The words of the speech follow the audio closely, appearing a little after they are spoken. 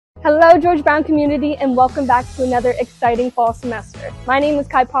Hello, George Brown community, and welcome back to another exciting fall semester. My name is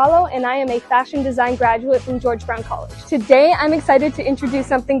Kai Paulo, and I am a fashion design graduate from George Brown College. Today, I'm excited to introduce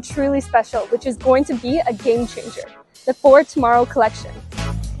something truly special, which is going to be a game changer, the For Tomorrow collection.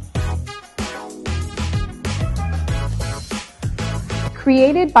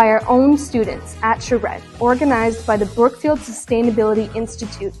 Created by our own students at Charette, organized by the Brookfield Sustainability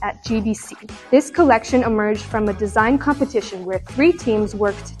Institute at GBC. This collection emerged from a design competition where 3 teams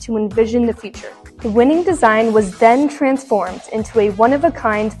worked to envision the future. The winning design was then transformed into a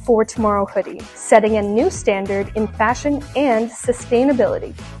one-of-a-kind For Tomorrow hoodie, setting a new standard in fashion and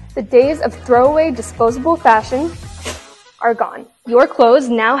sustainability. The days of throwaway disposable fashion are gone. Your clothes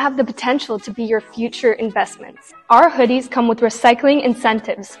now have the potential to be your future investments. Our hoodies come with recycling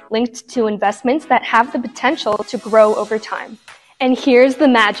incentives linked to investments that have the potential to grow over time. And here's the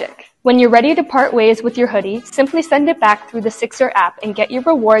magic. When you're ready to part ways with your hoodie, simply send it back through the Sixer app and get your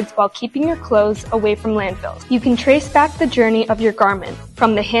rewards while keeping your clothes away from landfills. You can trace back the journey of your garment,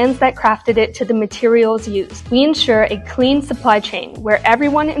 from the hands that crafted it to the materials used. We ensure a clean supply chain where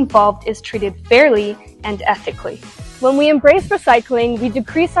everyone involved is treated fairly and ethically. When we embrace recycling, we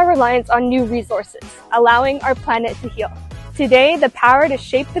decrease our reliance on new resources, allowing our planet to heal. Today, the power to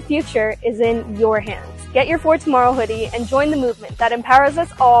shape the future is in your hands. Get your For Tomorrow hoodie and join the movement that empowers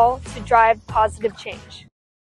us all to drive positive change.